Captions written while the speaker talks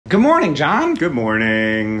Good morning, John. Good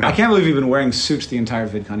morning. I can't believe you've been wearing suits the entire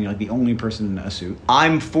VidCon. You're like the only person in a suit.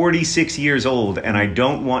 I'm 46 years old, and I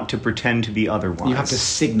don't want to pretend to be otherwise. You have to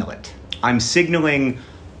signal it. I'm signaling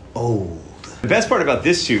old. The best part about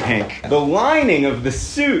this suit, Hank, the lining of the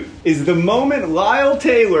suit is the moment Lyle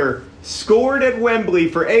Taylor scored at Wembley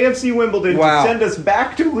for AFC Wimbledon to send us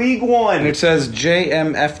back to League One. And it says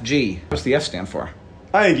JMFG. What's the F stand for?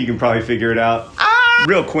 I think you can probably figure it out.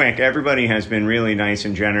 Real quick, everybody has been really nice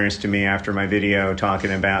and generous to me after my video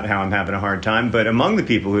talking about how I'm having a hard time. But among the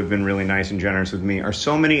people who have been really nice and generous with me are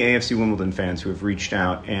so many AFC Wimbledon fans who have reached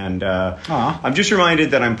out. And I'm just reminded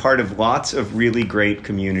that I'm part of lots of really great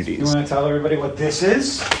communities. You want to tell everybody what this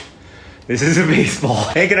is? This is a baseball.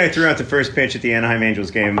 Hank and I threw out the first pitch at the Anaheim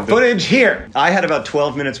Angels game. Footage here. I had about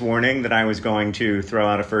 12 minutes warning that I was going to throw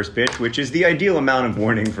out a first pitch, which is the ideal amount of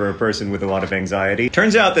warning for a person with a lot of anxiety.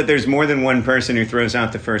 Turns out that there's more than one person who throws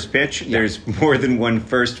out the first pitch. Yeah. There's more than one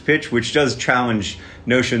first pitch, which does challenge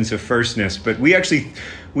notions of firstness. But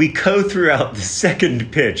we co-threw out the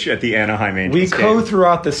second pitch at the Anaheim Angels game. We co-threw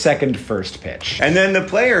out the second first pitch. And then the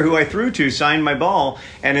player who I threw to signed my ball,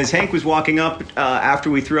 and as Hank was walking up after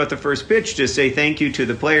we threw out the first pitch to say thank you to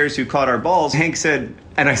the players who caught our balls, Hank said,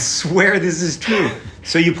 and I swear this is true,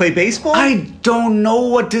 so you play baseball? I don't know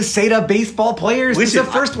what to say to baseball players. This is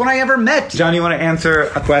the first one I ever met. John, you want to answer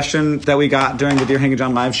a question that we got during the Dear Hank and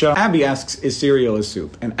John live show? Abby asks, is cereal a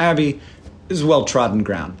soup? And Abby is well-trodden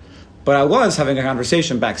ground. But I was having a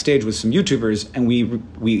conversation backstage with some YouTubers, and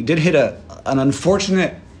we did hit an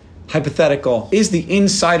unfortunate hypothetical. Is the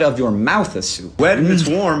inside of your mouth a soup? Wet and it's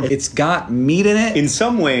warm. It's got meat in it. In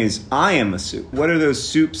some ways, I am a soup. What are those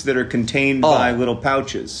soups that are contained by little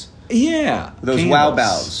pouches? Yeah. Those wow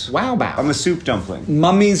baos. Wow bao. I'm a soup dumpling.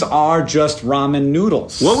 Mummies are just ramen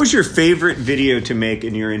noodles. What was your favorite video to make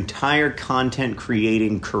in your entire content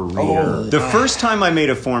creating career? The first time I made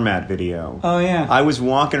a format video. Oh, yeah. I was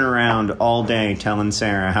walking around all day telling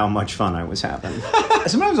Sarah how much fun I was having.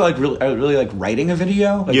 Sometimes I really like writing a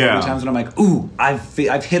video. Like there are times when I'm like, ooh,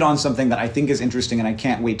 I've hit on something that I think is interesting and I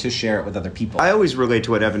can't wait to share it with other people. I always relate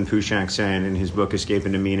to what Evan Pushak's saying in his book Escape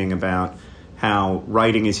into Meaning about how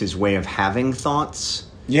writing is his way of having thoughts.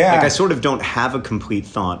 Yeah. Like I sort of don't have a complete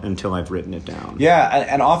thought until I've written it down. Yeah,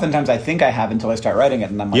 and oftentimes I think I have until I start writing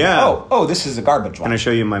it, and I'm like, oh, this is a garbage one. Can I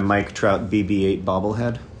show you my Mike Trout BB-8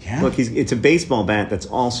 bobblehead? Yeah. Look, it's a baseball bat that's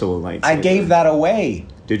also a lightsaber. I gave that away.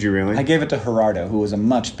 Did you really? I gave it to Gerardo, who was a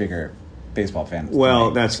much bigger baseball fan.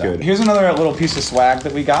 Well, that's good. Here's another little piece of swag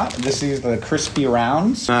that we got. This is the crispy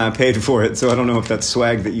rounds. I paid for it, so I don't know if that's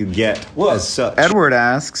swag that you get as such. Edward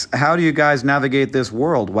asks, how do you guys navigate this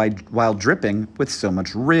world while dripping with so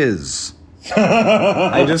much Riz?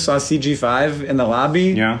 I just saw CG5 in the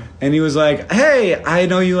lobby. Yeah. And he was like, hey, I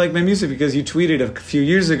know you like my music because you tweeted a few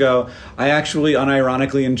years ago, I actually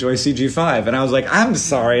unironically enjoy CG5. And I was like, I'm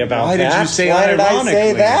sorry about that. Why did you say Why did I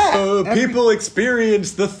say that? People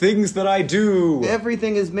experience the things that I do.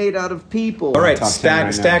 Everything is made out of people. All right,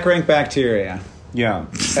 stack rank bacteria. Yeah,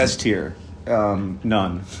 S tier.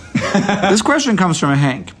 None. This question comes from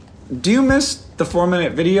Hank. Do you miss the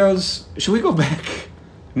 4-minute videos? Should we go back?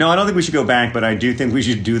 No, I don't think we should go back, but I do think we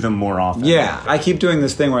should do them more often. Yeah, I keep doing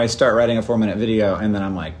this thing where I start writing a 4-minute video, and then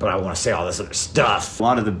I'm like, but I want to say all this other stuff. A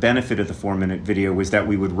lot of the benefit of the 4-minute video was that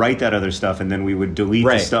we would write that other stuff, and then we would delete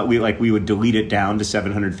the stuff. We would delete it down to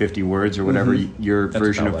 750 words or whatever your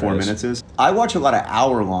version of 4 minutes is. I watch a lot of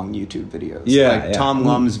hour-long YouTube videos. Yeah, like Tom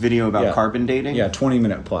Lum's video about carbon dating. Yeah,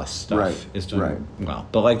 20-minute plus stuff is doing well.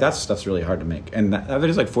 But like that stuff's really hard to make, and that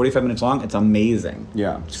video's like 45 minutes long. It's amazing.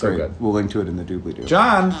 Yeah, it's so great. good. We'll link to it in the doobly-doo.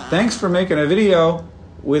 John, thanks for making a video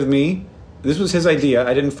with me. This was his idea.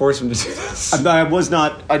 I didn't force him to do this.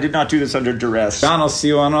 I did not do this under duress. John, I'll see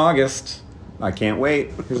you on August. I can't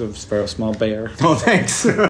wait. Here's a small bear. Oh, thanks.